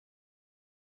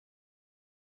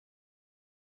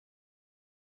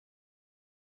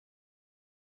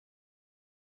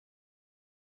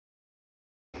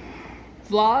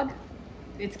vlog,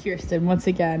 it's Kirsten once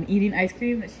again eating ice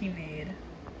cream that she made.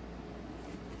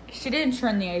 She didn't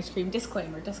churn the ice cream.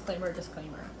 Disclaimer, disclaimer,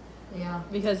 disclaimer. Yeah.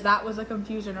 Because that was a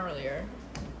confusion earlier.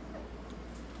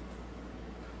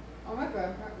 Oh my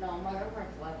god, no, my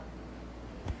girlfriend's left.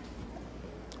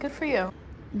 Good for you.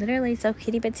 Literally so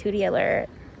kitty patootie alert.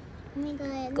 Oh my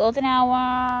god. Golden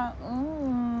hour.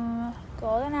 Ooh.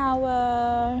 Golden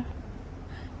hour.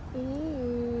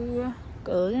 Ooh.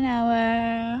 Golden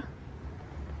hour.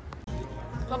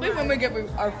 Probably when we get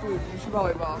our food, we should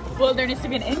probably vlog. Well, there needs to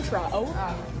be an intro.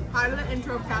 Hi to the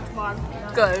intro of Cat's vlog.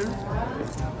 Good.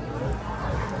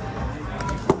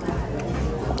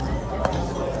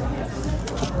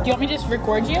 Do you want me to just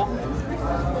record you?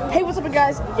 Hey, what's up,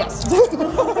 guys? Yes.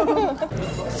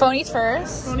 Phonies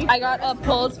first. I got a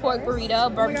pulled pork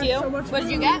burrito barbecue. What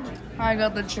did you get? I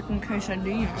got the chicken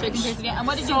quesadilla. Chicken quesadilla. And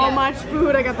what did you So get? much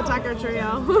food. I got the taco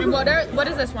trio. And what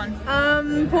is this one?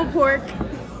 Pulled pork,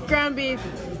 ground beef,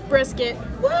 brisket.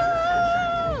 Woo!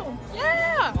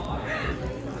 Yeah!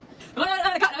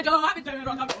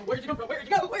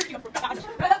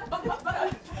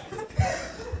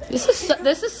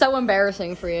 This is so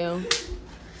embarrassing for you.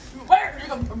 Where did you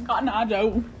come from, Cotton Eye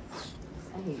Joe?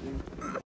 I hate you.